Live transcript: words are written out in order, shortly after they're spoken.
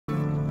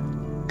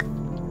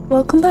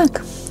Welcome back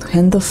to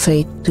Hand of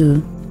Fate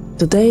 2.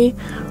 Today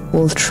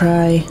we'll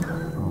try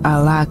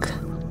our luck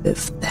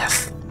with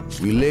death.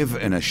 We live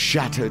in a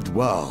shattered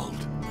world.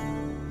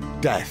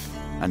 Death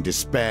and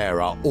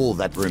despair are all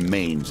that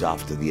remains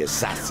after the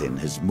assassin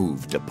has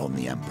moved upon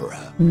the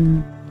Emperor.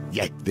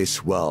 Yet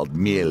this world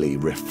merely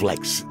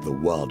reflects the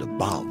world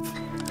above.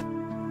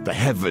 The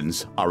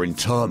heavens are in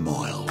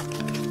turmoil,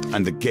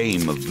 and the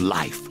game of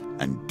life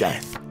and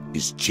death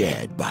is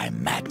chaired by a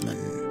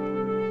madman.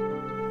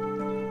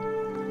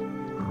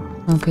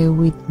 Okay,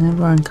 we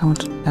never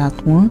encountered that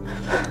one.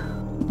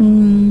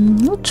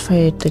 Let's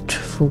try the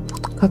triple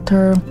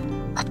woodcutter.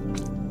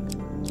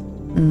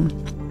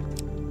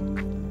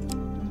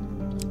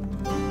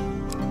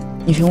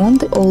 If you want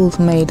the old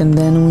maiden,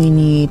 then we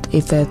need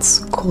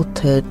Yvette's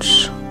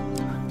cottage,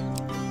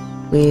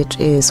 which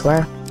is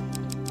where?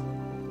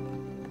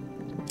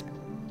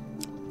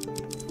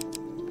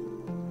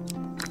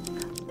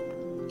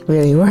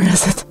 Really, where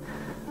is it?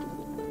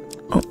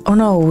 Oh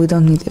no, we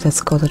don't need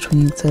Yvette's cottage.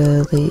 We need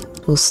to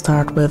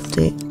start with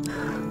the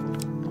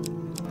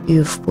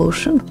youth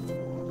potion.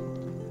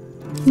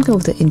 Go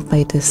with the Inn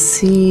by the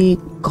Sea,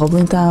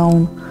 Goblin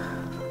Town.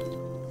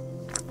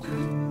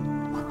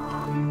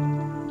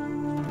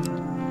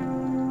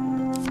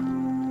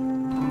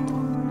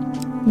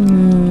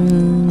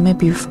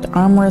 Maybe with the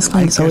armor is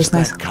always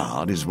nice. That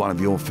card is one of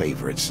your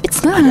favorites.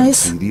 It's nice. I don't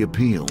see the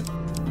appeal.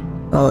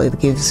 Well, it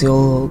gives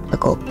you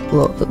like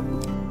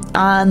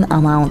an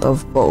amount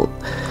of both.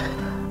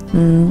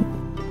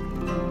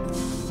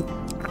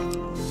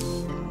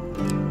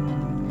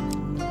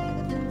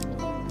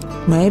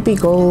 Maybe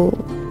go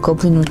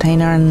Goblin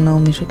Retainer and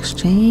Gnomish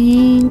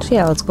Exchange.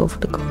 Yeah, let's go for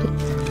the Goblin.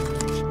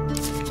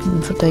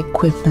 And for the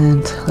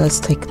equipment, let's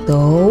take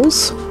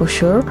those for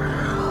sure.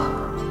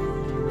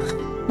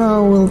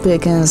 No, we'll be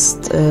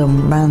against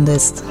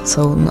bandits,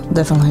 so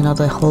definitely not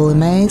a Holy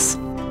Mace.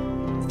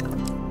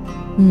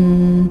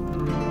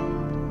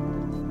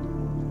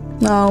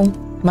 No,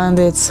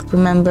 bandits,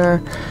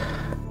 remember.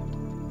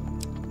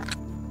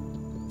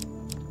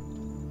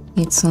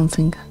 Need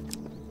something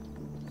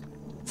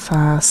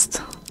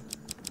fast.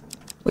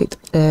 Wait,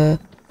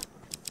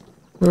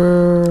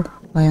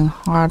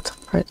 Lionheart.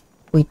 Right.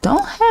 We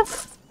don't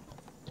have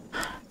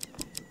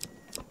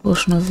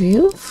Potion of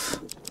Youth.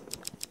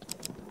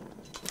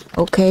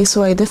 Okay,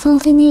 so I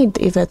definitely need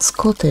Yvette's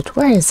cottage.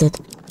 Where is it?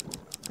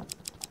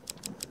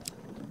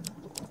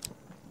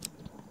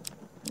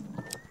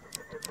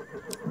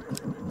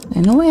 I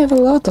know we have a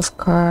lot of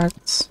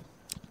cards.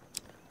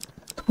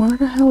 But where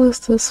the hell is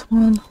this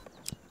one?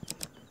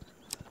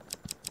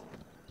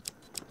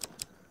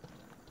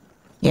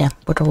 Yeah,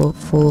 but we're all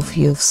full of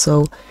youth,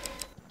 so...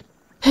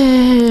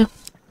 you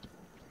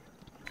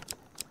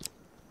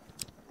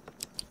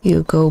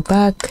go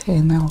back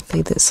and I'll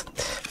take this.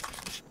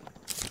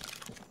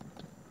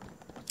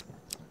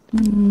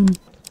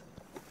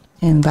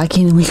 And back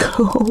in we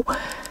go.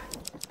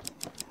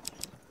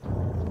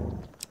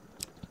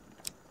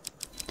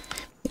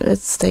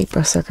 Let's take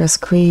Berserker's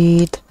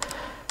Creed.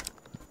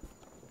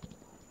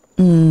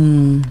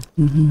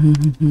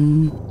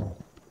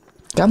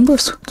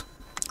 Gambler's Suit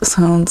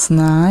sounds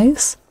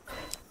nice.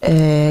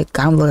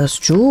 Gambler's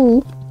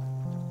Jewel.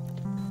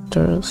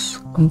 There's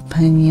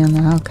Companion.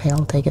 Okay,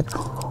 I'll take it.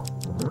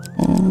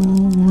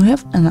 We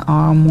have an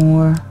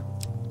armor.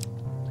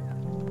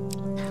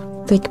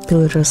 Take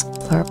Pillager's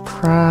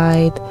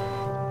Pride.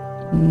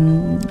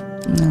 No.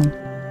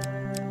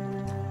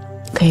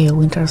 Okay,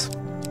 Winter's.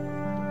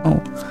 Oh,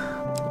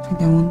 I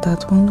think I want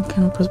that one.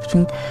 Can cross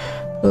between.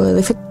 Well,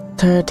 if it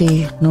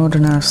 30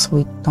 Northerners,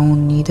 we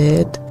don't need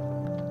it.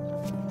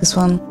 This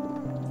one,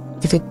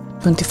 if it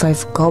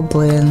 25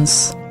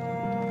 Goblins,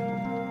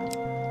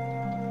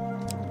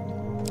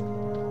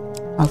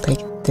 I'll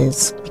take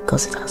this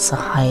because it has a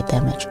high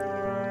damage.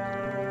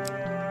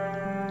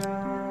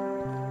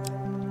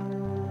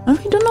 I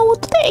really don't know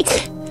what to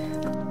take.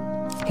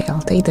 Okay,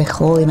 I'll take the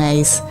Holy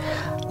Mace.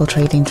 I'll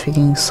try the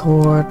Intriguing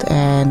Sword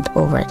and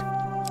override.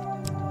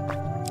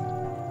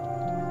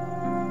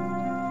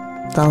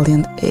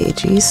 Valiant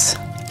Aegis.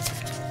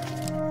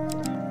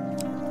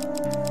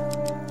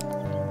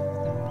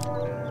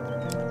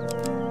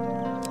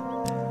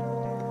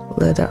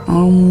 Leather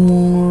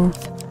armor.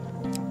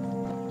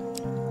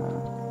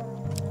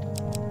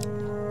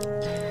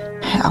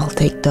 I'll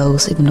take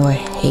those, even though I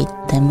hate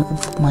them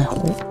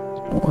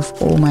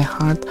with all my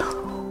heart.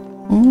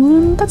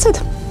 That's it.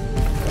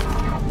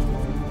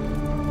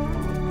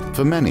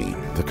 For many,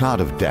 the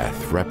card of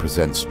death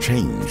represents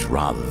change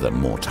rather than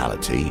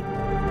mortality.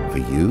 For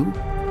you,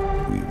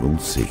 we will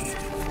see.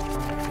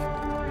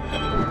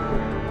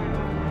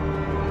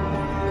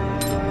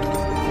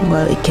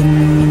 Well, it can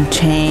mean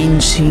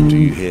changing. Do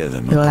you hear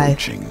them your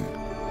approaching?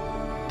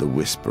 life. The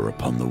whisper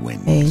upon the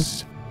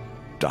winds.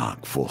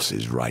 Dark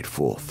forces ride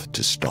forth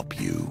to stop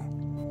you.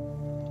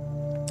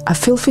 A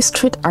filthy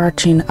street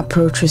urchin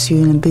approaches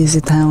you in a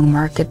busy town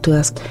market to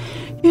ask,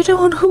 "You're the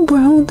one who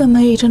browned the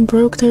mage and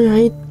broke the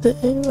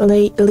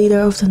leader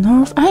of the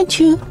North, aren't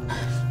you?"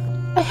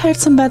 I heard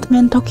some bad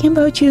men talking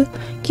about you.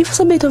 Give us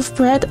a bit of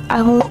bread.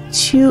 I'll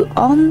let you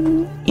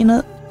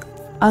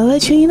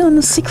in on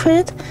a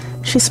secret.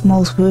 She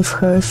smiles with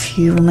her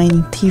few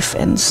remaining teeth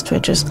and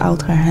stretches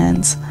out her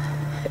hands.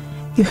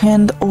 You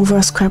hand over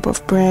a scrap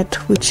of bread,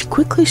 which she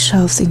quickly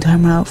shoves into her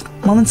mouth.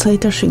 Moments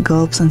later, she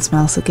gulps and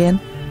smiles again.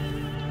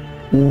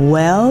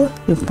 Well,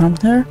 you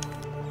prompt her.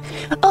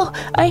 Oh,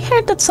 I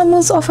heard that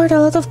someone's offered a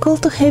lot of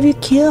gold to have you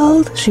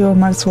killed, she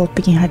remarks while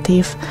picking her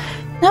teeth.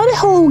 Now the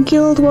whole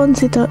guild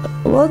wants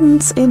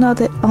in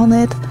on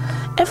it.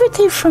 Every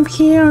thief from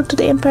here to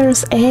the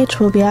Emperor's Edge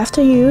will be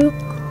after you.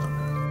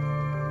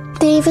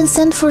 They even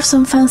sent for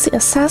some fancy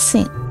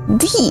assassin.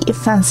 The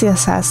fancy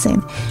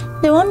assassin.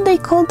 The one they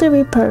called the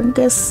Reaper.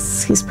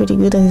 Guess he's pretty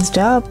good at his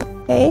job,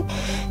 eh?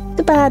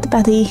 Too bad,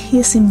 buddy.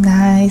 You seem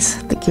nice,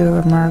 the girl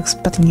remarks,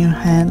 patting your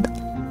hand.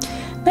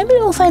 Maybe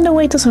we'll find a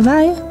way to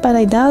survive, but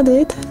I doubt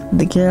it.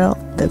 The girl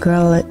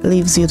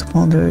leaves you to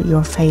ponder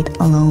your fate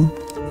alone.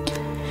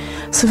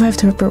 Survive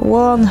to repair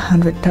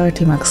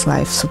 130 max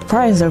life.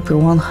 Surprise repair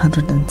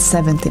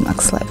 170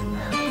 max life.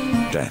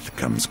 Death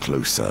comes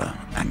closer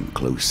and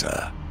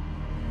closer.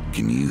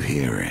 Can you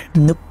hear it?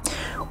 Nope.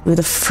 With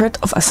the threat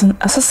of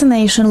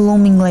assassination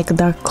looming like a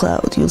dark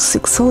cloud, you'll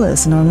seek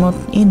solace in our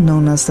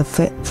known as the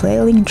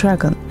Flailing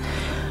Dragon.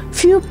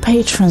 Few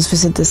patrons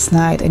visit this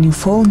night, and you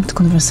fall into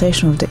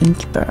conversation with the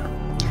innkeeper.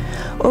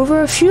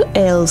 Over a few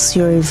ales,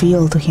 you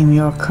reveal to him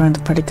your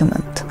current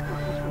predicament.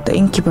 The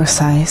innkeeper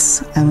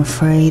sighs. I'm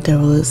afraid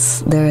there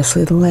is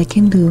little I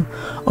can do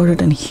other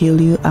than heal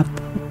you up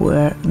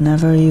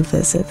whenever you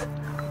visit.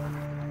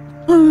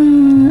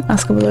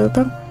 Ask about the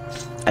Reaper.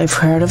 I've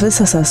heard of this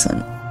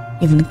assassin.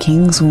 Even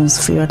kings once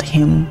feared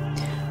him,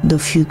 though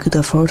few could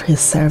afford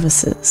his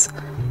services.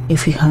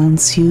 If he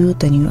hunts you,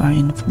 then you are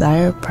in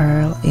dire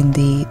peril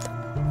indeed.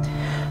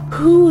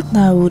 Who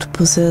now would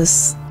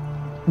possess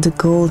the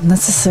gold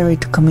necessary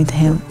to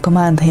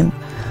command him,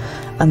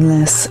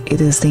 unless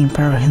it is the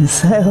Emperor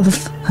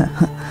himself?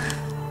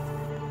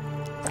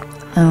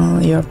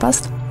 Your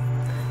past?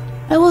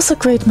 I was a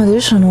great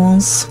magician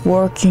once,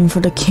 working for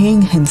the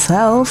king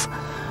himself,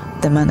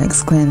 the man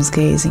exclaims,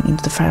 gazing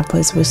into the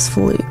fireplace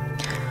wistfully.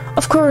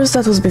 Of course,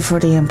 that was before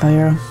the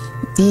Empire.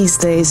 These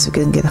days you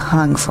can get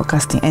hung for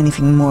casting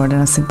anything more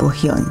than a simple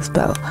healing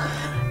spell,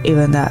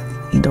 even that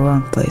in the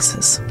wrong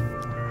places.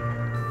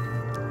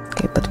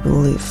 Okay, but we'll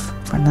leave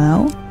for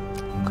now,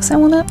 because I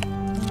wanna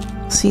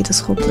see this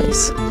whole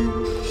place.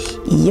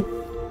 Yep.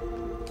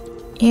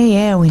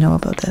 Yeah, we know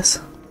about this.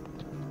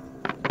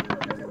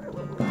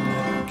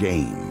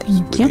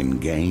 Games within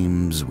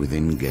games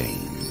within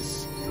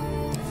games.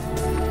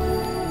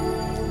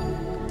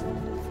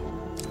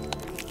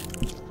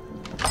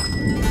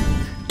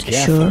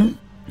 Sure.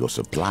 Your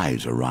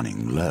supplies are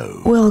running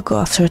low. We'll go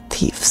after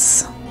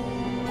thieves.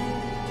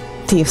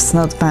 Thieves,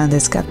 not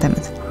bandits,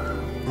 goddammit.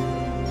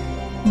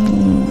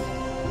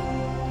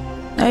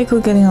 I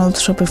could get in old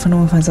shop if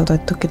anyone finds out I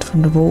took it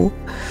from the wall.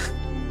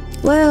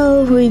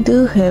 Well, we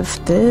do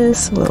have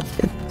this. Well,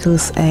 it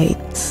was 8.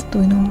 Do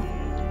we know?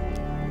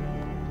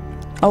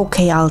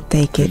 Okay, I'll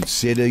take it.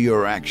 Consider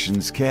your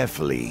actions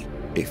carefully,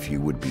 if you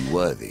would be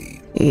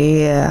worthy.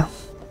 Yeah.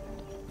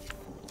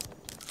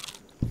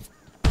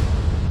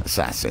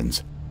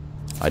 Assassins.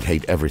 I'd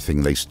hate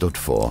everything they stood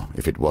for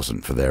if it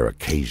wasn't for their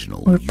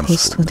occasional We're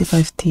plus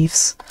 25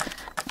 thieves.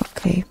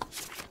 Okay.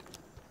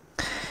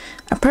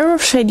 A pair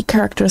of shady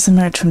characters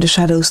emerge from the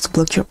shadows to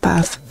block your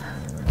path.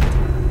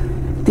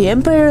 The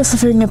Empire is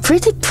offering a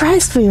pretty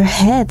price for your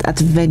head,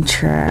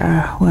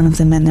 adventurer, one of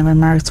the men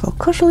remarks while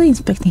casually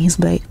inspecting his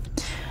blade.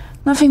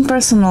 Nothing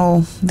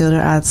personal, the other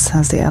adds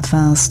as they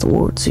advance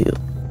towards you.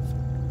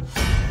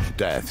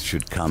 Death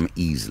should come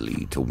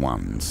easily to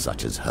one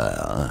such as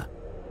her.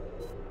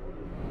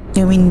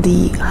 You mean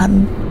the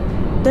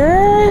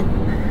hunter?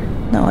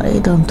 No, I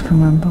don't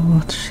remember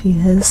what she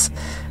is.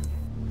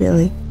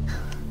 Really.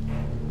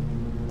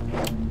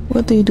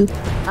 What do you do?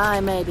 I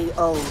may be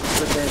old,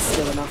 but there's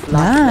still enough life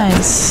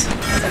Nice.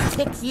 left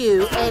to kick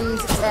you end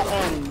to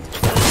end.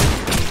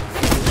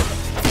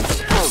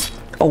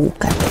 Oh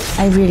god,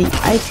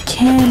 I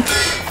can't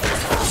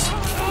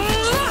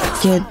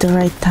get the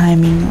right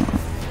timing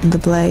on the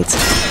blades.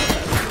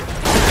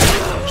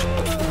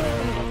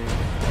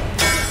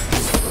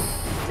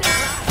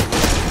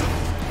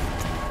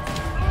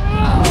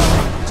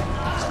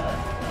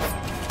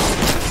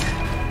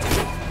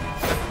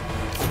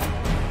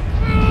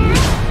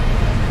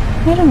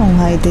 I don't know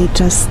why they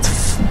just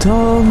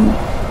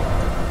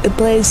the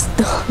blades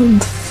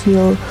don't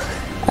feel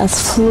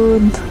as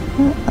fluid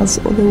as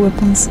other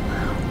weapons.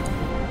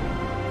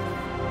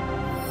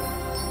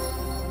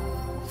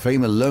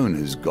 Fame alone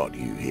has got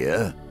you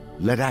here.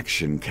 Let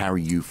action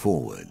carry you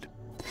forward.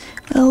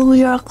 Well,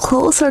 we are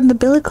closer than the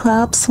billy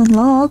clubs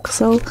unlock,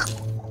 so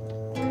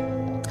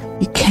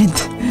you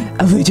can't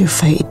avoid your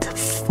fate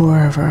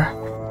forever.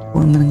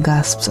 One man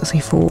gasps as he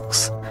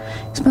falls.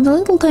 You spend a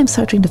little time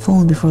searching the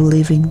phone before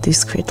leaving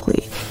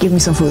discreetly. Give me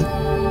some food.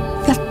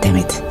 God damn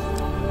it.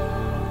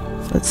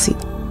 Let's see.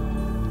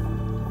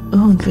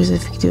 Oh, increase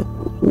effective.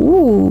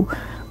 Ooh,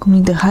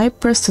 Complete the high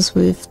priestess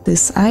with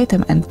this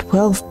item and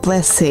 12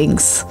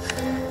 blessings.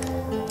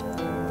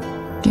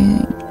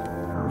 Okay.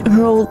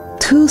 Roll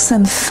 2s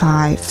and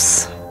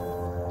 5s.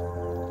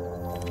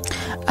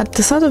 At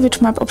the start of each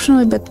map,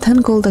 optionally bet 10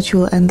 gold that you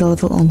will end the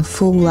level on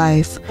full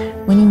life.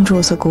 Winning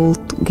draws a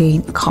gold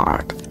gain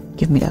card.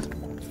 Give me that.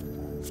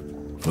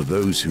 For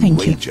those who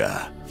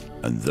wager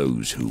and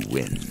those who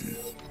win.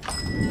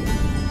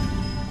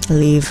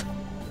 Leave.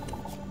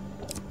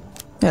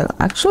 Well,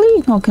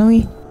 actually, no, can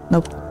we?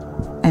 Nope.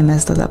 I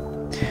messed that up.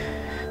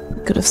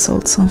 Could have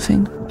sold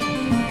something.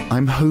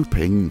 I'm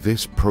hoping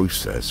this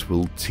process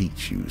will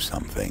teach you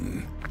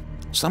something.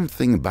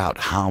 Something about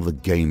how the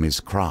game is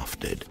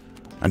crafted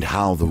and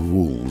how the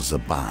rules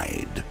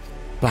abide.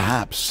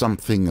 Perhaps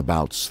something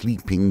about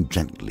sleeping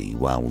gently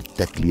while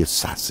deadly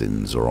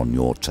assassins are on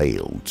your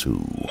tail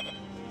too.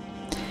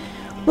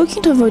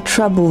 Looking to avoid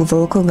trouble with a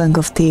local gang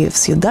of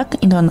thieves, you duck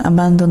into an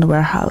abandoned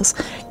warehouse.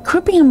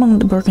 Creeping among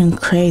the broken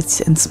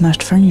crates and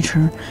smashed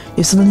furniture,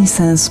 you suddenly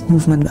sense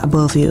movement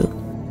above you.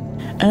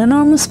 An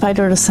enormous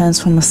spider descends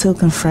from a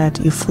silken thread.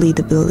 You flee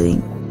the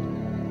building.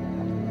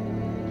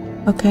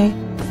 Okay.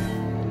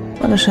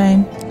 What a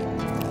shame.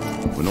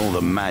 When all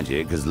the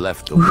magic has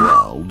left the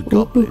world,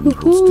 goblins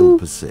will still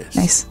persist.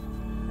 Nice.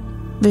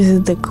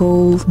 Visit the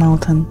Gold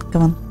Mountain.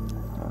 Come on.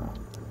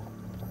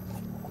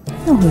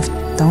 Oh,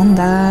 we've done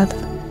that.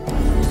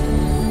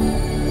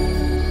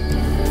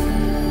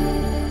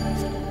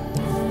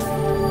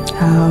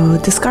 Oh,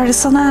 this card is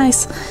so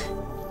nice.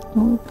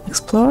 Oh,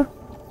 explore.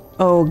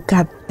 Oh,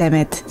 god damn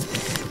it.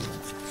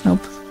 Nope.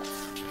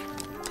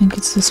 I think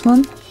it's this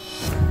one.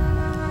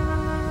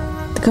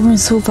 The cover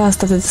is so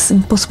vast that it's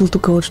impossible to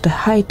gauge the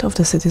height of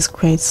the city's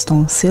great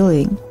stone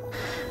ceiling.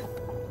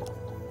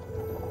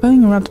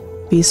 Going around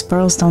Bee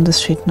spirals down the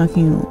street,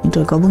 knocking you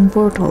into a goblin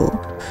portal.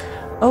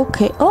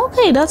 Okay,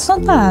 okay, that's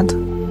not bad.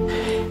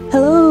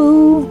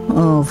 Hello.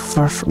 Oh,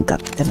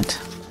 god damn it.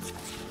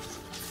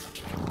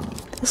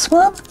 This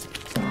one?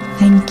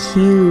 Thank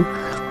you.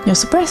 You're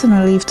surprised and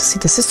relieved to see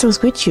the sisters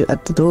greet you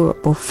at the door,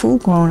 both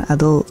full-grown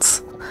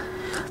adults.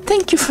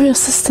 Thank you for your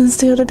assistance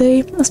the other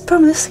day. As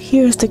promised,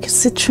 here's the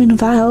citrine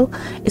vial.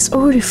 It's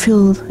already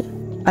filled.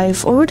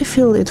 I've already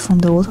filled it from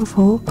the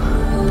waterfall.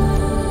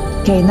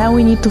 Okay, now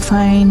we need to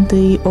find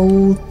the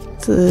old...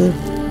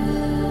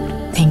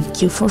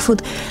 thank you for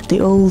food. The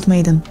old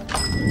maiden.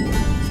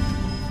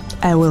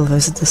 I will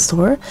visit the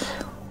store.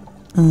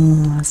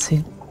 Let's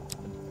see.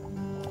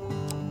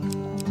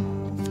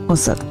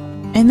 What's that?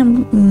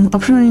 And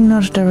optionally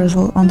nudge the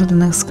result onto the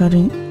next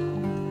garden.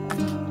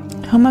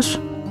 How much?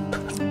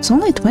 It's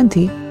only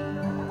 20.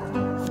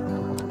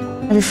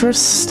 Every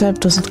first step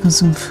doesn't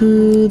consume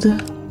food.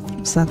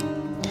 What's that?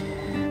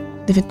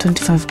 Defeat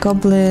 25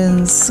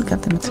 goblins.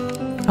 God damn it.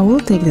 I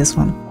will take this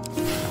one.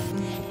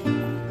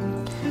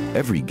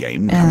 Every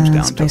game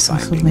comes down to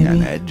finding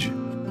an edge.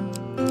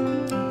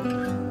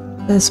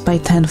 Let's buy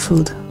 10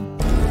 food.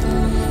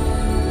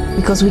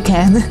 Because we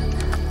can.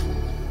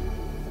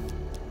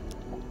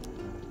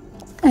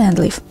 And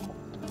leave.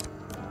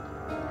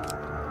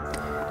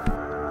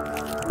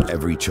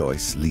 Every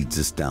choice leads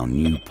us down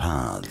new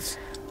paths.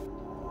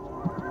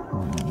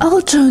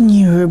 I'll join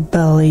your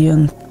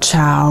rebellion,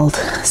 child,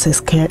 says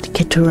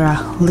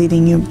Keturah,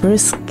 leading you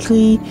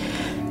briskly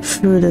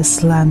through the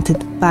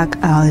slanted back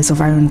alleys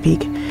of Iron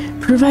Peak,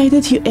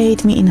 provided you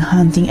aid me in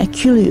hunting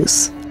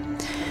Aculeus.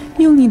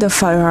 You'll need a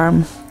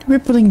firearm. We're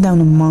putting down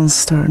a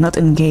monster, not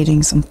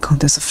engaging some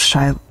contest of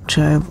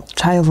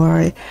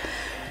chivalry.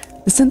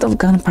 The scent of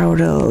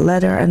gunpowder,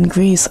 leather, and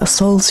grease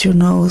assaults your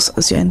nose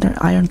as you enter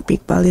Iron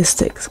Peak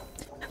Ballistics.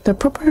 The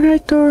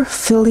proprietor,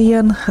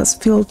 Filian, has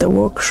filled the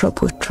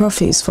workshop with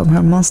trophies from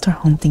her monster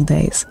hunting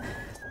days.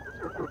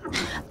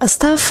 A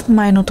staffed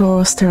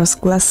minotaur stares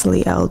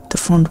glassily out the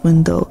front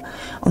window.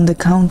 On the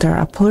counter,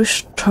 a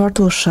polished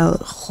turtle shell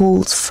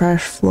holds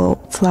fresh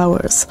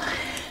flowers,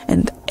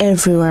 and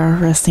everywhere,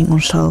 resting on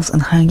shelves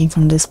and hanging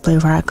from display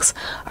racks,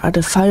 are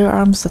the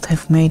firearms that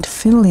have made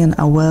Filian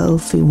a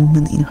wealthy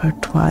woman in her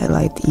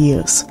twilight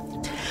years.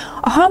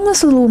 A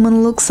harmless little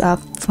woman looks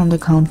up from the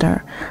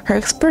counter, her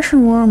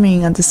expression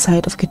warming at the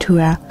sight of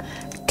Keturah.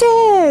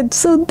 "Kid,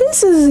 so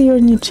this is your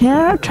new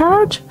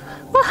charge?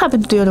 What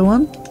happened to the other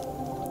one?"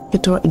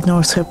 Keturah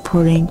ignores her,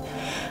 pouting.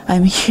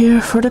 "I'm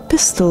here for the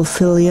pistol,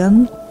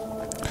 Filian."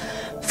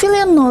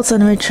 Filian nods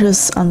and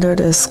reaches under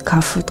the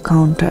scaffold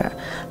counter.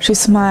 She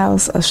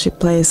smiles as she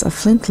places a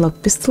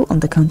flintlock pistol on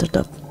the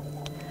countertop.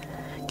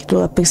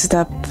 Keturah picks it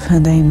up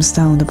and aims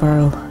down the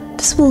barrel.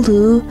 "This will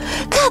do."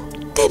 "God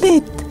damn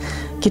it!"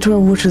 Keturah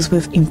watches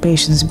with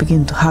impatience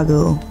begin to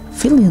haggle.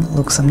 Filian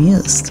looks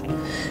amused.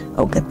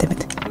 "Oh, god damn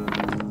it.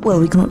 Well,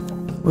 we can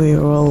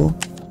reroll."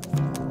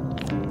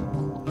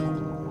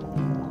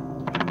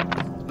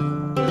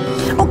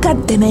 "Oh,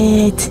 god damn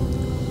it!"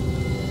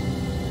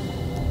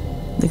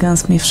 The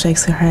gunsmith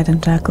shakes her head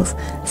and chuckles.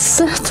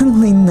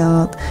 "Certainly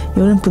not.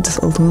 You wouldn't put this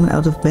old woman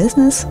out of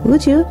business,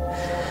 would you?"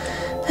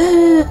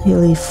 You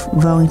leave,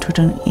 vowing to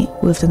return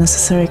with the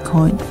necessary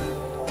coin.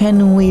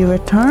 "Can we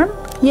return?"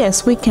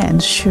 "Yes, we can,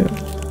 sure."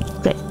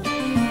 Great.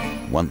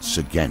 Once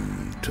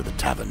again, to the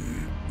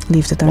tavern.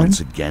 Leave the tavern. Once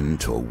again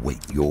to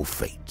await your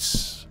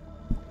fates.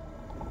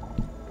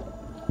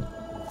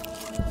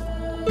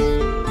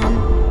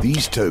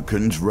 These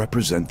tokens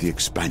represent the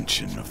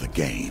expansion of the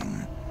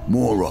game.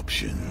 More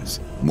options,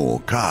 more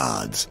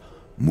cards,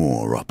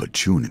 more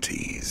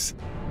opportunities.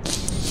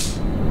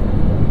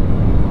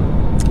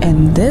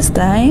 And this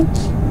time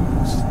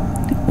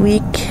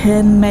we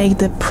can make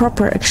the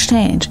proper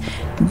exchange.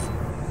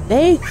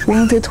 They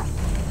wanted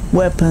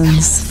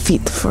weapons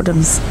fit for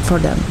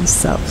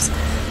themselves.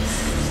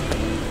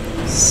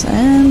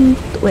 And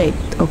wait,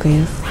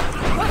 okay.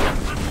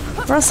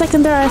 For a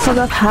second there I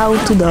forgot how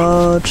to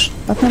dodge,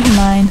 but never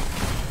mind.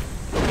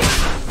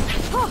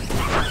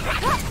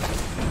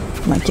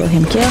 Come on, kill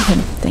him,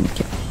 thank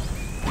you.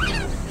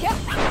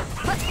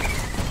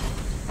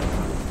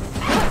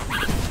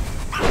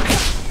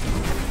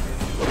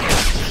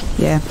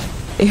 Yeah,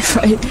 if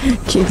I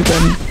kick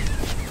them,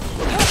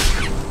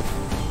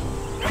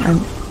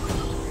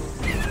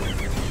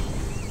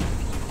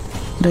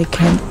 they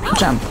can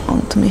jump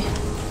onto me.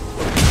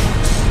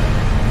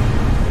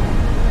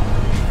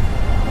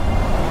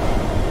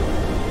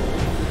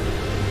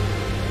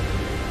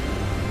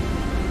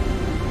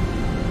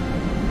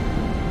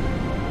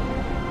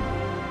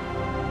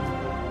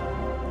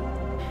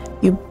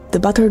 The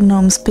battered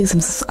gnomes pick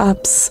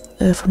themselves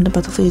up from the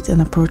battlefield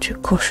and approach you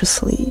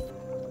cautiously.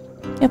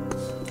 Yep,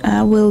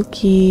 I will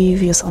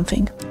give you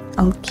something.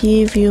 I'll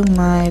give you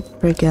my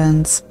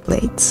brigand's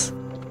blades.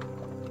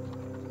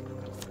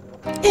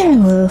 Yeah,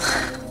 well.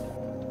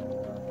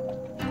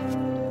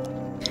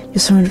 You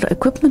surrender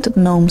equipment to the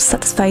gnomes.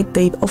 Satisfied,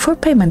 they offer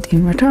payment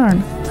in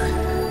return.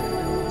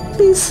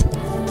 Please,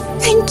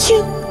 thank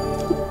you.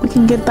 We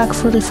can get back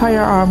for the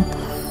firearm.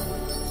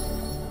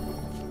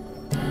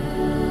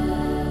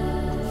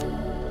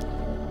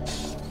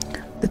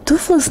 The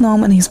toothless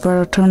gnome and his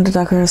brother turn the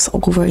daggers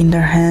over in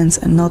their hands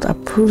and nod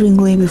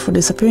approvingly before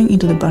disappearing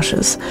into the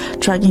bushes,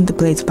 dragging the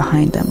blades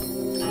behind them.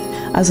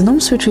 As the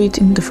gnomes retreat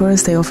into the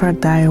forest, they offer a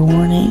dire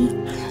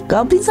warning.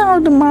 Goblins are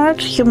on the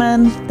march,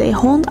 human. They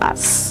haunt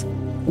us.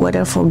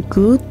 Whether for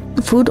good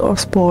food or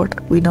sport,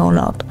 we know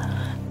not.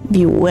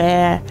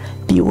 Beware,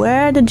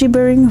 beware the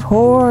gibbering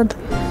horde.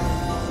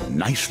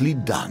 Nicely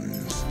done.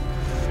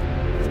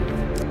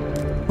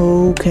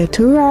 Okay,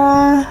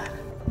 Tura.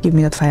 Give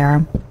me that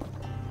firearm.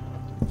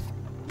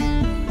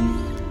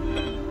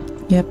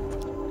 Yep.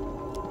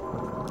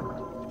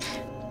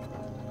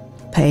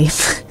 Pay.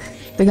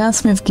 The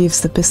gunsmith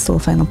gives the pistol a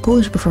final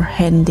polish before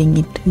handing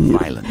it to you.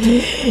 Violent,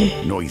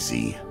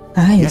 noisy,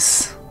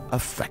 Nice.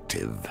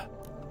 effective.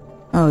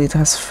 Oh, it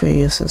has 3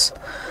 uses.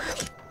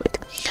 Wait.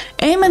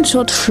 Aim and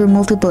shot through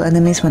multiple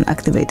enemies when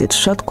activated.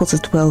 Shot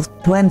causes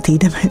 20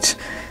 damage.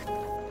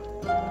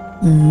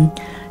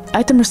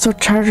 Item restore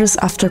charges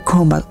after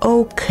combat.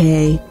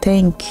 Okay,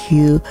 thank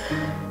you.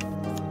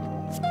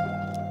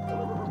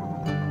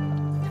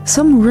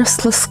 Some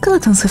restless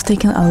skeletons have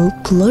taken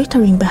out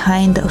loitering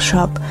behind the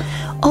shop.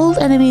 Old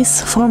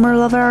enemies, former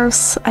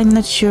lovers, I'm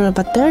not sure,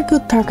 but they're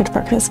good target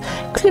practice.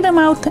 Clear them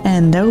out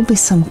and there will be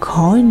some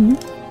coin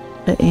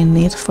in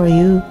it for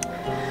you.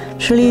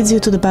 She leads you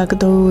to the back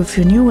door with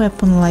your new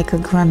weapon like a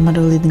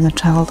grandmother leading a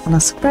child on a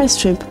surprise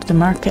trip to the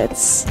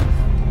markets.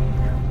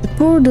 The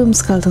poor doomed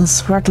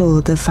skeletons rattle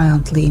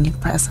defiantly in your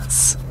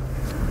presence.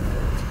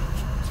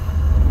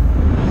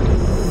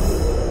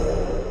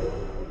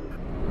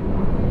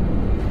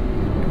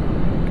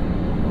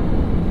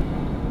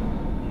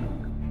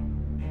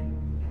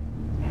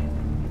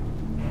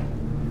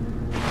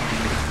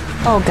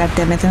 Oh god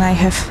damn it, and I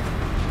have...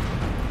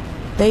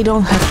 They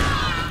don't have...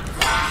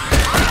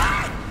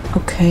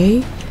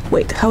 Okay...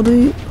 Wait, how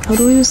do we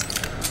use...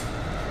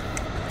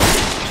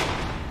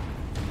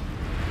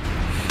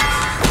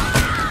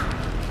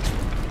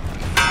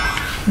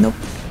 Nope.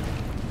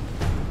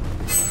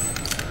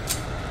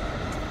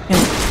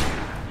 Yeah.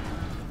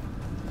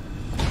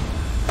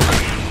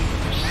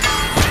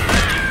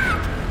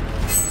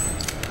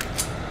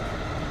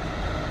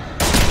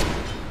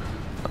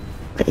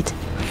 Great.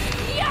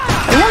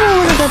 I wonder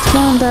whether that's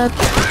one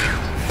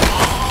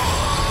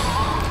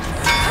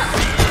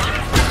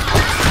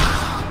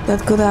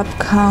that could have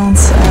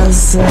counts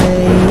as a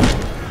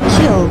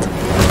killed,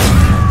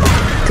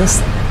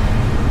 because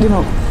you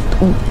know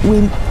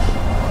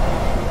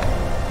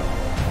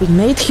we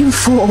made him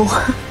fall,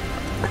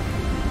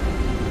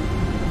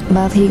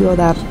 but he got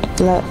up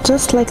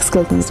just like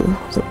skeletons do.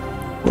 So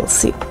we'll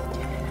see.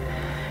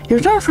 You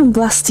return from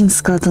blasting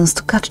skeletons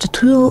to catch the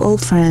 2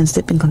 old friends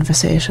deep in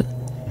conversation.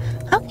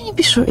 How can you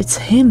be sure it's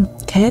him,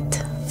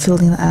 Cat?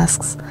 Fielding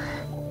asks.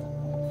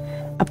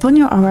 Upon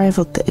your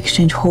arrival, the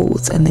exchange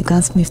holds, and the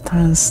gunsmith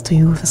turns to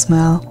you with a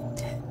smile.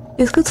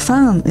 It's good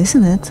fun,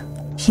 isn't it?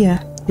 Here,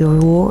 your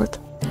reward.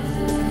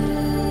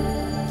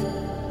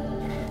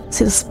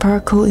 See the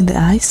sparkle in the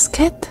eyes,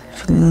 Cat?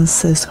 Fielding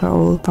says to her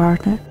old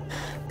partner.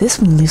 This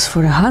one lives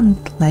for the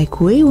hunt, like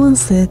we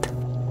once did.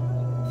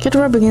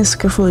 Ketura begins to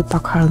carefully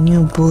pack her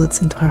new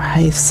bullets into her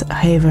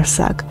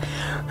haversack.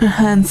 Her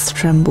hands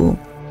tremble.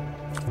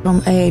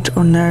 From age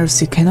or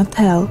nerves you cannot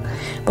tell,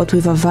 but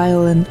with a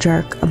violent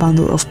jerk a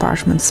bundle of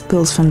parchment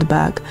spills from the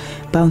bag.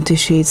 Bounty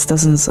sheets,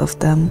 dozens of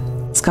them,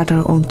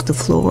 scatter onto the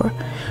floor.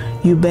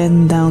 You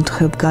bend down to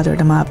help gather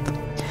them up.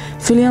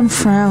 Filion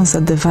frowns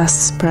at the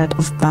vast spread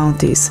of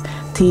bounties,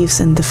 thieves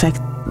and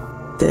defected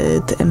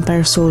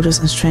Empire soldiers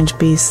and strange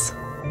beasts.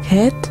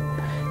 Kit?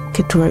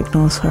 Keturah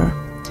ignores her.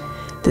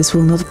 This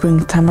will not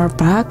bring Tamar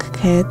back,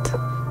 Kit.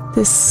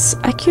 This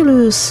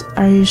Aculus,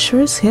 are you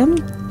sure it's him?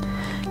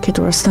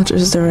 Keturah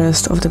snatches the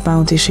rest of the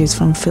bounty sheets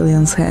from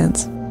Filion's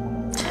hands.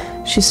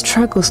 She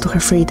struggles to her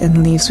feet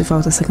and leaves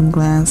without a second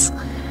glance.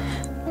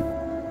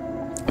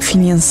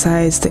 Filion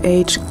sighs, the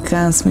aged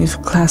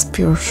gunsmith clasps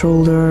your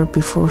shoulder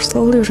before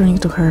slowly returning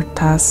to her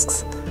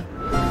tasks.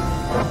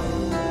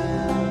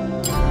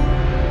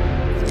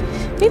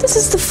 Hey, this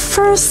is the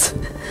first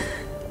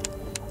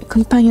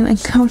companion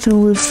encounter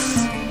with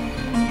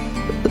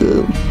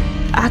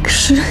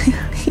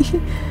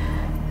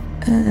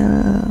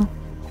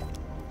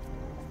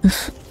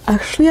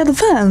actually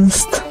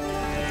advanced.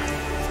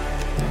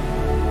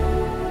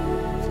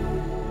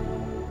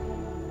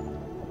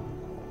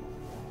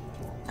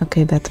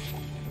 Okay, bet.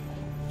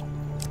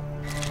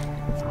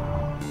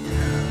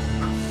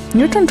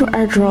 Your turn to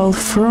urge roll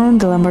from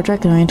the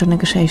lumberjack and into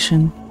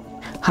negotiation.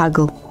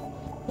 Haggle.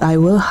 I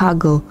will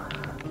haggle.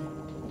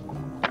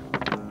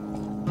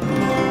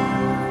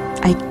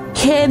 I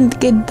can't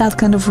get that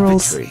kind of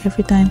rolls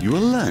every time. You are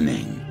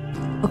learning.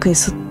 Okay,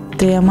 so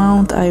the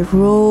amount I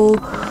roll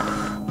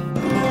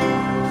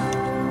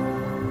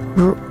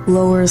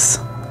lowers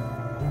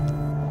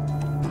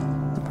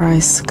the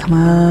price. Come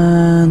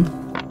on.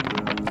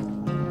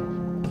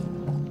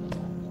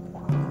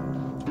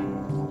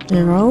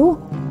 0.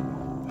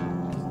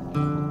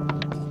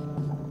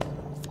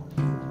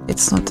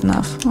 It's not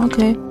enough.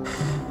 Okay.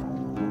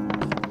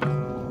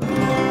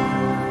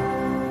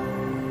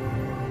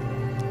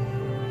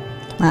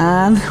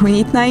 And we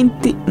need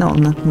 90. No,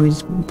 we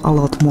need a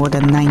lot more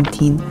than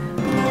 19.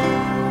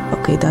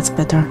 Okay, that's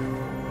better.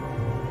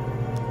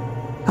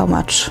 How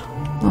much?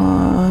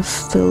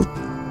 Still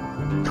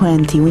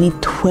 20. We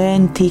need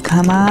 20.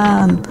 Come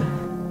on.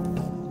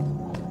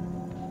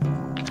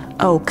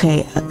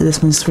 Okay,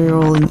 this means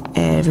rerolling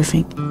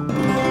everything.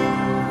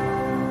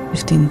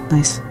 15,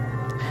 nice.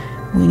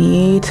 We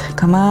need,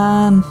 come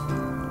on.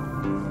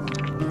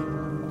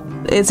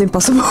 It's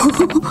impossible.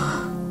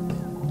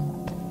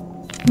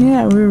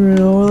 Yeah, we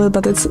reroll it,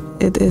 but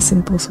it is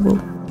impossible.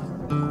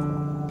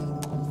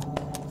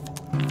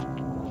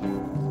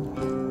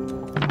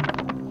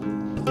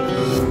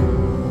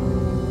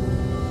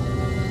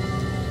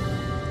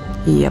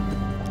 Yep,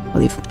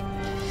 leave.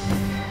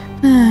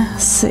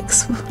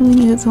 6. We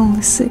needed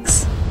only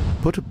 6.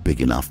 Put a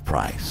big enough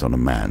price on a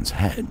man's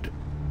head,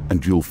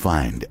 and you'll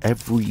find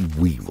every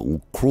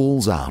weevil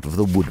crawls out of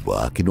the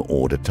woodwork in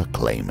order to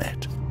claim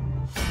it.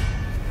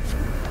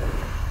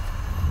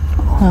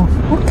 Well,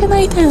 what can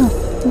I do?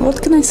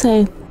 What can I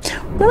say?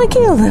 We're gonna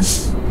kill them.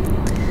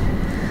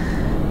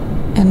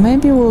 And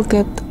maybe we'll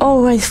get...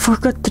 Oh, I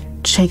forgot to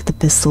shake the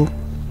pistol.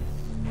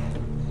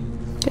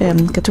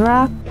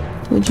 Keturah,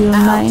 would you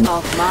mind?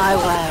 Out of my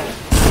way.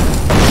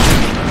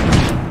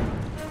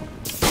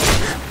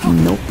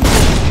 Nope.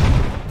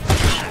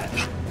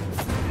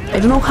 I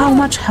don't know how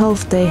much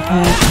health they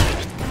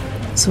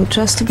have, so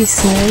just to be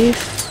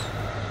safe.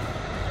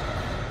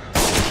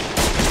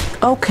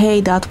 Okay,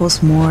 that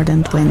was more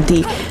than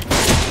 20.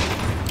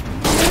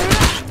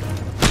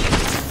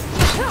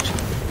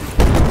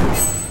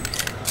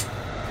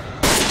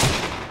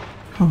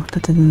 Oh,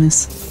 that didn't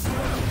miss.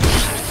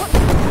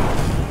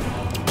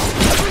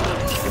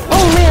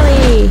 Oh,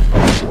 really?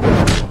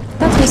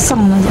 That was so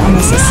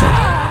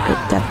unnecessary.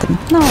 Get them.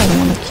 No, I don't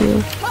want to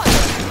kill.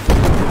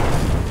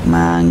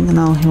 Man,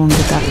 no, he won't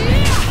get that.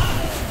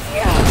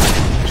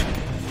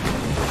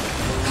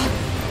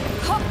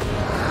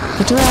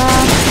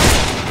 Keturah!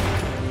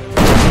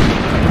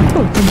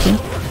 Oh, thank you.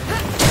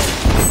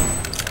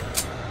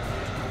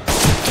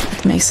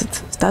 It makes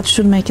it. That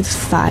should make it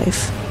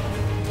 5.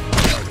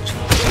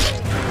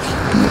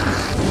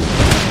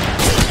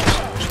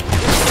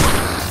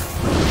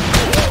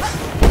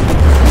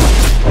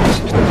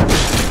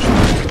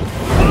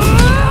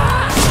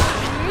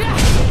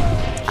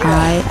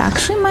 I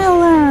actually might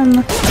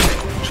learn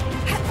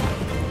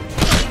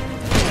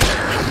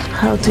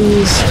how to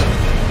use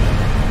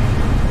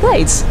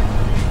blades.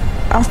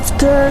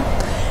 After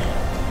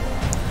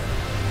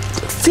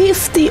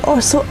 50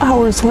 or so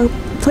hours while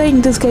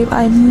playing this game,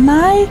 I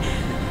might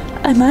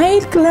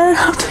learn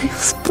how to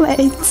use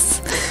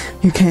blades.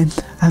 You can't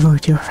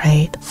avoid your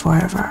fate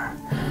forever.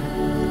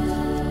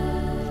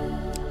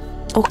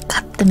 Oh,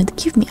 goddammit,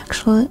 give me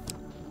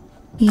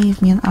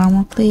an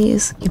armor,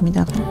 please. Give me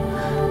that one.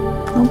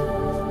 No.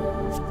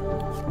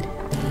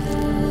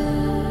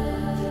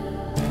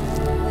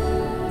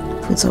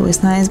 It's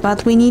always nice,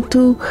 but we need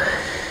to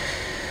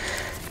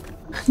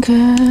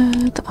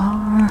get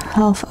our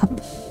health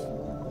up.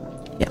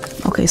 Yeah,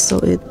 okay, so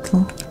it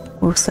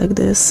works like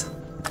this.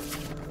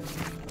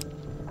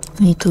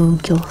 Need to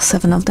kill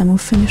 7 of them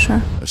with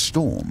finisher. A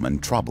storm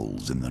and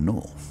troubles in the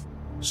north.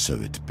 So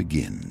it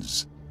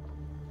begins.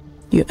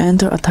 You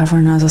enter a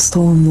tavern as a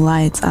storm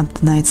lights up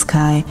the night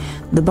sky.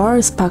 The bar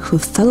is packed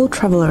with fellow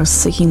travelers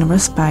seeking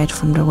respite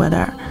from the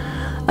weather.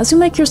 As you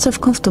make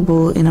yourself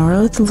comfortable in a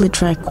relatively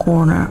dry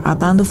corner, a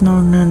band of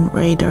northern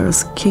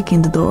raiders kick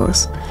in the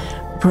doors.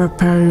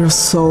 Prepare your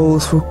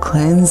souls for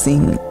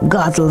cleansing,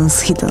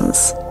 godless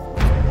hiddens.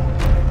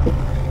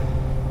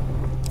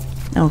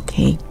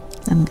 Okay,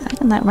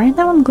 right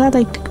now I'm glad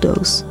I took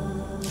those.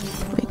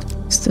 Wait,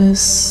 is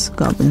this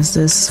goblins?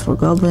 This is for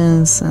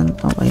goblins, and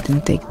oh, I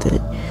didn't take the...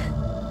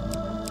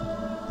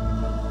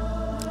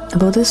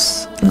 About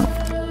this? No,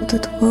 what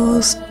it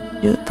was?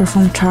 You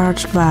perform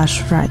charged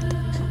bash, right.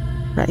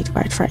 Right.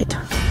 I'll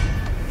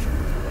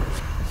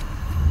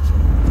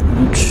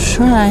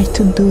try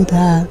to do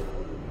that.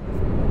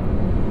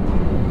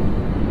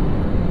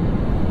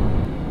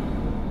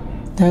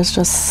 There's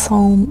just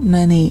so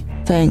many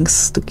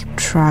things to keep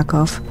track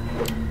of.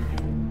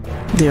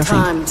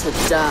 Time to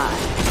die.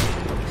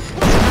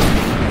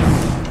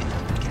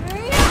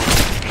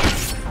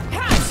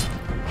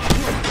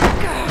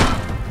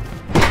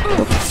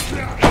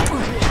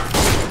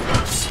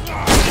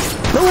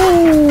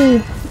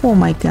 Oh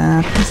my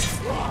god.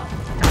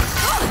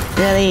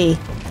 Really?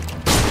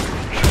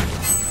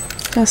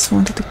 Just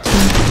wanted to kill.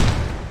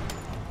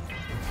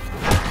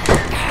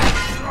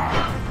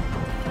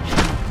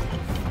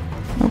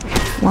 Oh,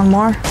 one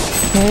more.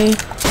 Okay.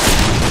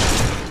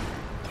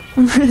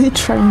 I'm really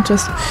trying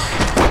just...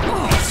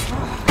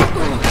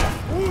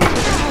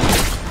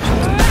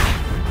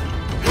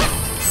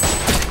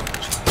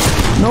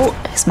 No,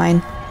 it's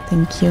mine.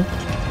 Thank you.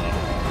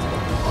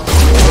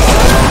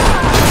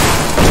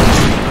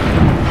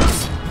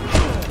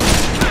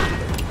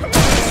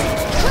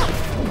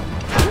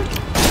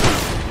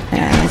 I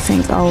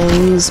think I'll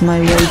lose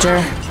my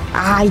wager.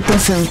 I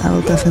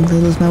will definitely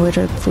lose my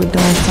wager if we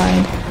don't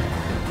find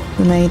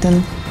the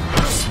maiden.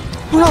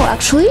 Well,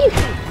 actually,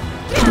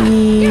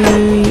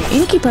 the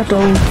innkeeper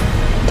told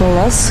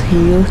us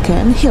he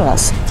can heal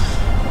us.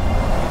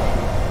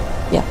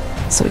 Yeah,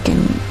 so we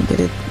can get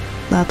it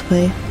that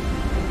way.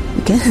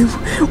 We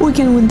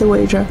can win the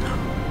wager.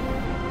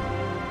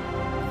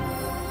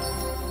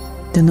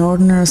 The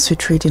Northerners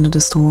retreat into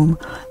the storm.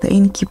 The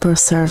innkeeper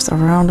serves a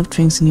round of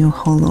drinks in your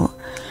hollow.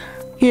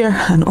 Here,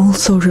 an old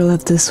soldier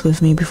left this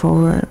with me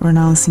before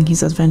renouncing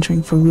his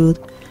adventuring for good.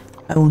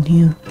 I want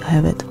you to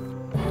have it.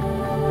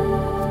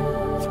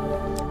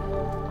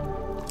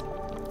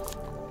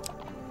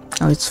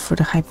 Oh, it's for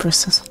the high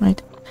priestess,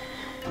 right?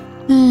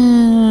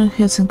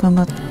 Here's in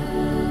combat.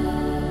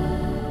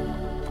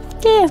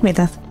 Give me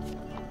that.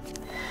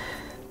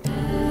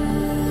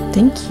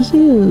 Thank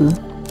you.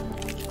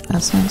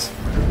 That's nice.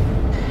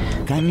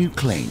 Can you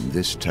claim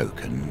this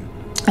token?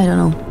 I don't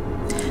know.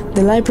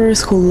 The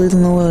libraries hold little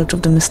knowledge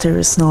of the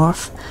mysterious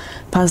north.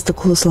 Past the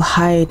colossal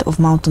height of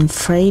Mountain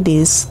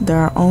Frades, there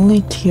are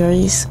only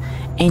theories,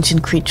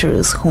 ancient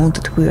creatures,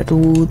 haunted weird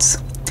woods,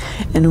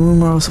 and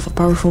rumors of a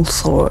powerful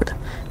sword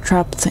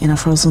trapped in a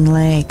frozen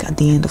lake at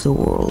the end of the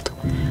world.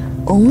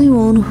 Only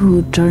one who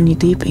would journey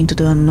deep into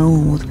the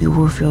unknown would be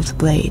worthy of the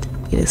blade,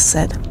 it is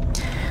said.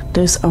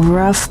 There's a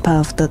rough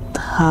path that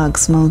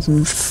hugs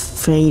Mountain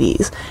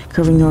Frades,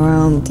 curving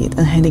around it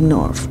and heading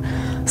north.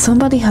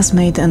 Somebody has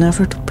made an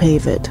effort to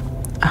pave it.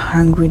 A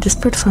hungry,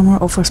 desperate farmer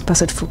offers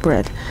passage for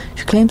bread.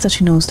 She claims that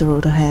she knows the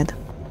road ahead.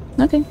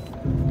 Okay.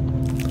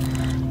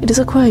 It is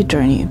a quiet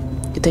journey.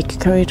 You take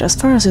your courage as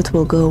far as it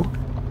will go.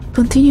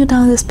 Continue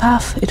down this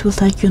path, it will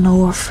take you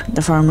north.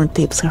 The farmer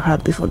tips her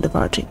hat before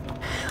departing.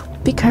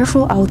 Be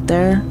careful out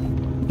there.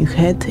 You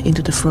head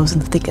into the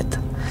frozen thicket.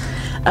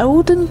 A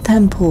wooden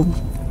temple,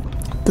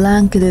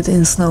 blanketed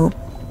in snow,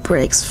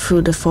 breaks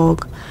through the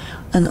fog.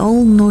 An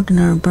old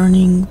northerner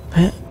burning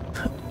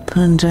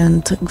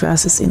pungent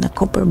grasses in a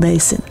copper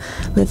basin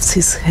lifts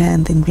his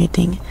hand in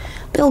greeting.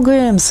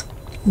 Pilgrims!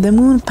 The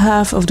moon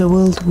path of the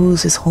wild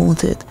woos is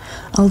haunted.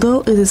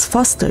 Although it is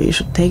faster, you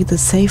should take the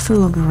safer,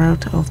 longer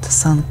route of the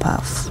sun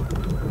path.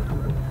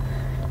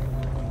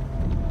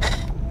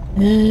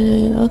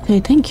 Okay,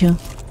 thank you.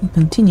 We'll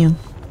continue.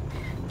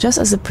 Just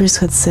as the priest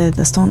had said,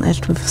 a stone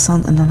edged with a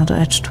sun and another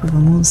edged with a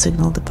moon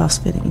signaled the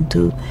path leading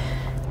into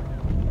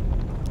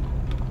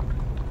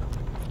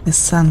the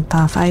sun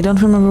path. I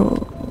don't remember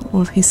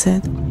what he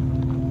said.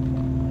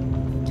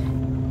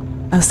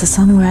 As the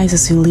sun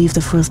rises, you leave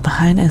the forest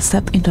behind and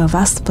step into a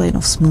vast plain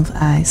of smooth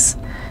ice.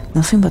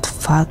 Nothing but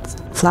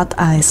flat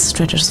ice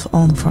stretches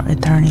on for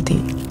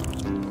eternity.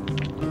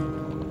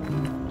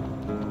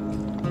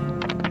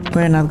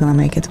 We're not gonna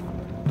make it.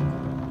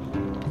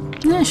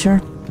 Yeah, sure.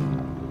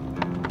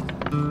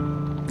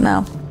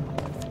 Now,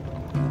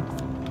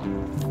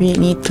 we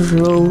need to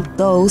roll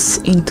those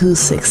into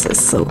sixes,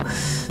 so...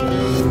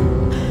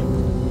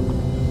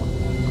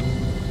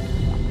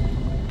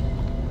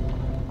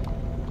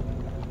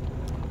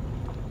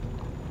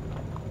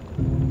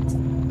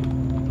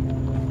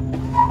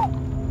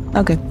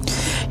 Okay.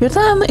 Your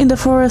time in the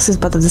forest is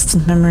but a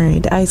distant memory.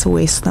 The eyes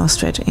always now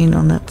stretch in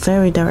on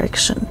every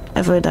direction.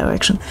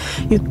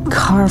 You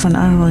carve an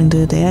arrow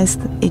into the ice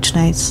each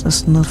night, so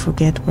do not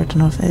forget where the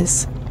north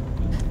is.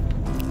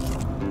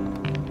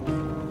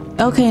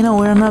 Okay, no,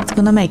 we're not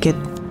gonna make it.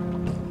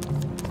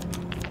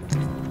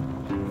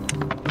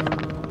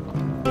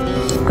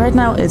 Right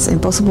now it's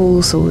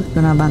impossible, so we're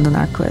gonna abandon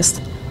our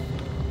quest.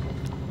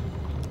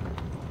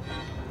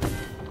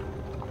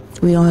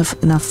 We don't have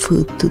enough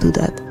food to do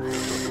that.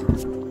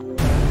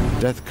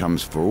 Death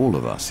comes for all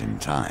of us in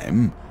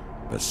time,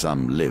 but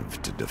some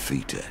live to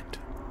defeat it.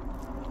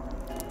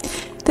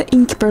 The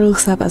innkeeper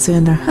looks up as you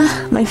enter.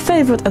 Ah, my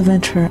favorite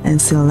adventurer,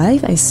 and still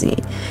alive, I see.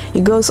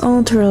 He goes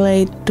on to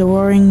relate the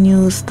worrying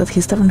news that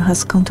his tavern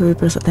has come to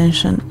Reaper's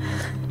attention.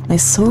 My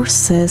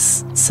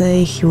sources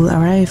say he will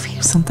arrive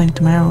here sometime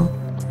tomorrow.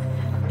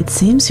 It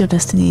seems your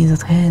destiny is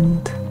at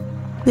hand.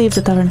 Leave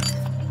the tavern.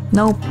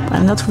 Nope,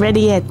 I'm not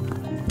ready yet.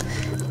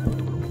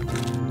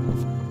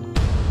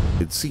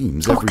 It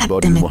seems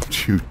everybody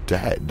wants you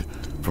dead,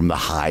 from the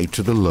high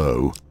to the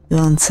low. You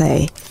don't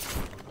say.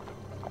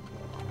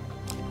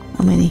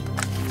 How many?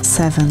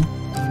 7.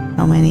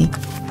 How many?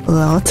 A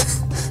lot.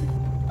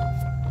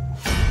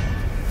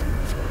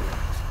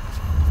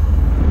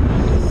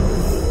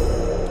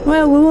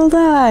 Well, we will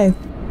die.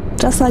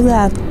 Just like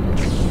that.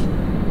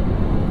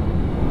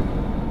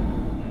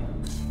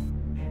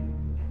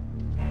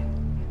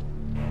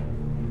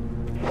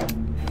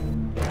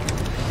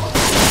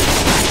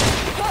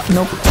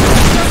 Nope.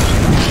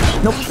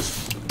 Nope.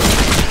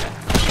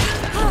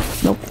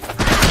 Nope.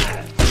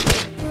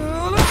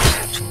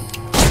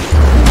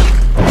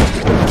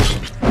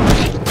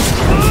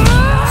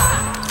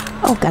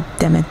 Oh, god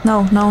damn it.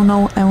 No, no,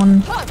 no, I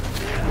want...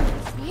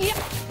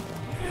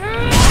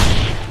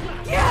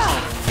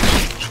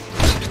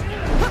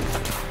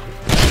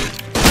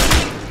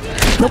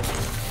 Nope.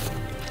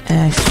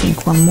 I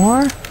think one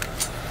more.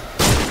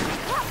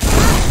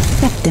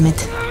 God damn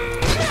it.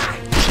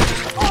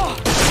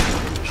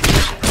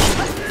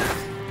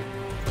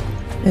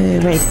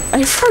 Wait,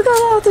 I forgot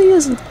how to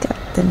use it. God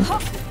damn it.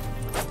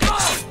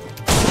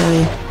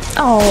 Really?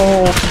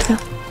 Oh.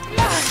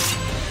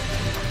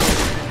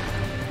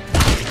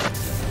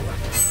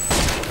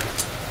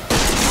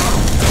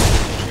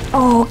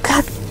 Oh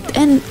god,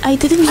 and I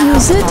didn't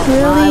use it,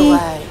 really?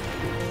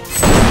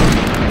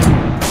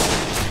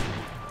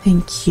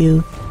 Thank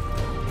you.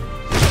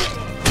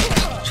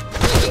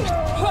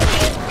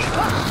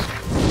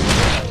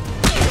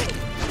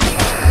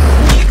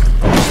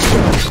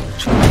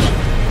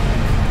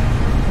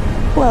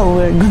 Well,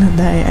 we're gonna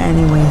die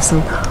anyway, so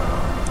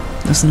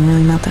doesn't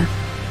really matter.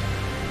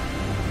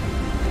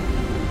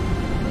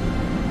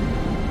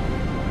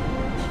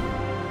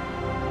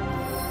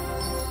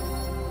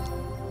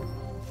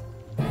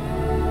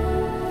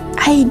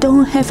 I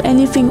don't have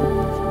anything.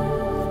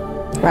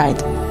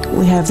 Right,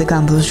 we have the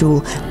Campus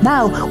Jewel.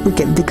 Now we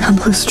get the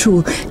Campus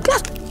Jewel.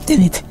 God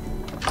damn it.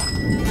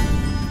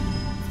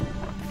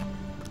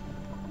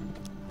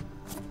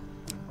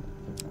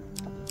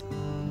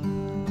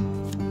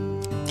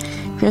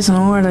 Here's an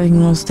order that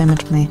ignores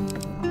damage me.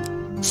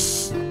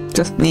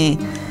 Just me.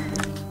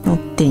 No,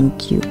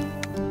 thank you.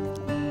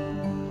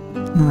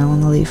 No, I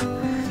wanna leave.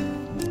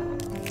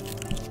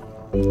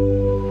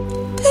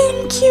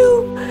 Thank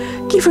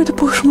you! Give her the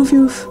potion of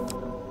youth.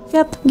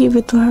 Yep, give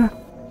it to her.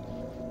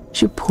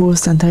 She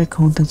pours the entire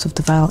contents of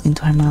the vial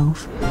into her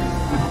mouth.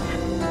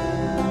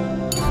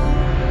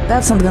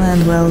 That's not gonna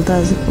end well,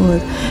 does it?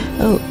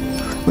 Oh,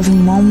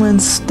 within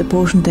moments the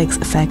potion takes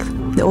effect.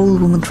 The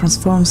old woman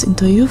transforms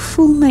into a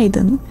youthful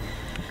maiden.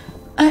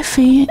 I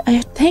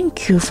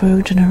thank you for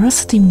your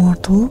generosity,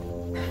 mortal.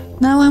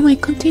 Now I may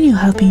continue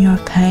helping your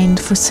kind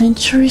for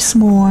centuries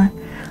more.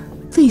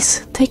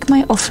 Please, take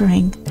my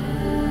offering.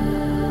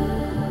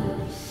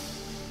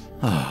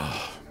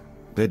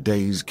 Their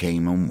days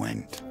came and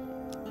went.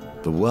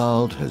 The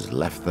world has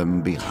left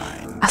them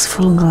behind. As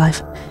for long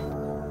life,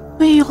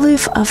 may you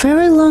live a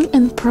very long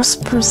and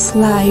prosperous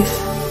life.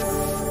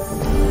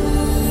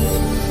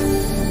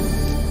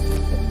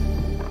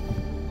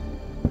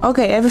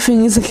 Okay,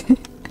 everything is okay.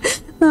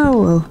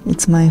 Oh well,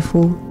 it's my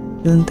fault.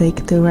 Didn't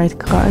take the right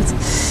cards.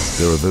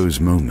 There are those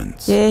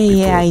moments.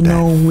 Yeah, I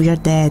know, we are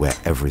dead. Where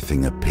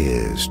everything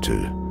appears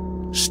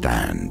to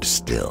stand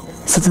still.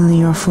 Suddenly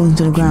you are falling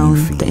to the ground.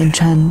 The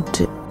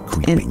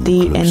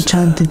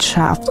enchanted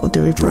shaft of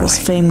the Reaper's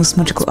famous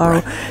magical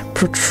arrow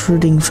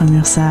protruding from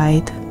your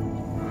side.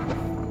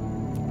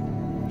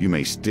 You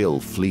may still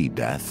flee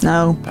death.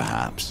 No.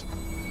 Perhaps.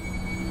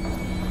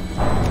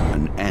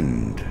 An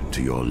end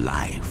to your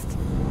life.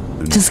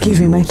 Just give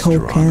me my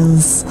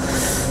tokens.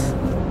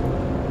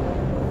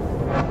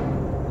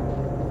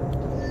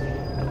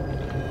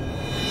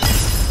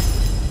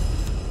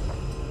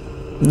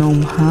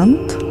 Gnome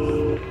hunt.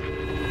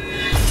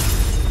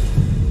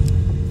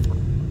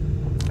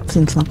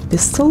 Flintlock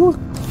pistol.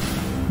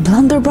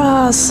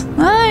 Blunderbuss.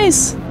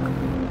 Nice.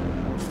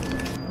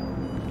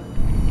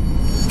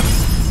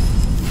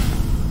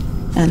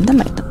 And the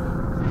item.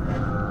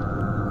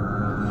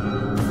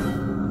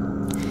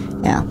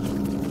 Yeah.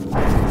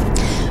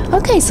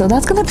 Okay, so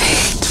that's gonna be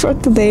it for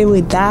today.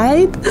 We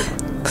died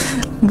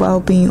while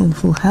being on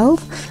full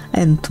health,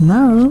 and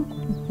tomorrow,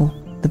 well,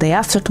 the day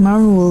after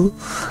tomorrow, we'll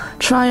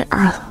try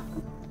our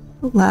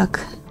luck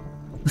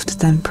with the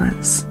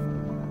temperance.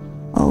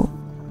 Oh,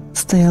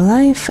 stay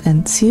alive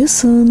and see you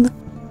soon.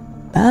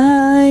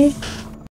 Bye.